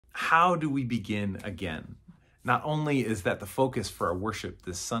how do we begin again? Not only is that the focus for our worship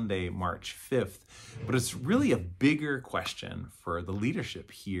this Sunday, March 5th, but it's really a bigger question for the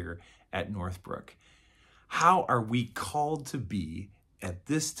leadership here at Northbrook. How are we called to be at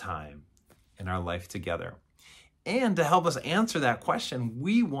this time in our life together? And to help us answer that question,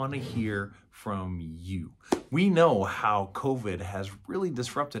 we want to hear from you. We know how COVID has really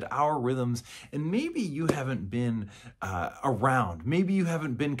disrupted our rhythms, and maybe you haven't been around. Maybe you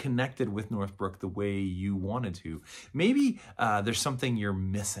haven't been connected with Northbrook the way you wanted to. Maybe there's something you're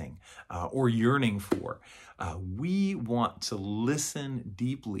missing or yearning for. We want to listen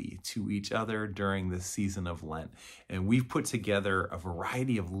deeply to each other during this season of Lent, and we've put together a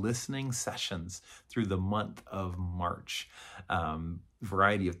variety of listening sessions through the month of March.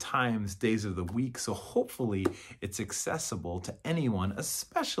 Variety of times, days of the week, so hopefully it's accessible to anyone,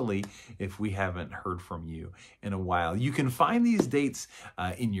 especially if we haven't heard from you in a while. You can find these dates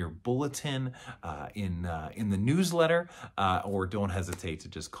in your bulletin, in the newsletter, or don't hesitate to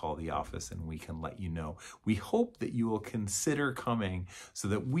just call the office and we can let you know. We hope that you will consider coming so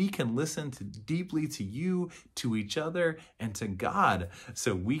that we can listen deeply to you, to each other, and to God,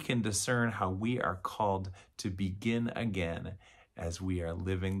 so we can discern how we are called to begin again as we are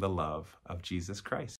living the love of Jesus Christ.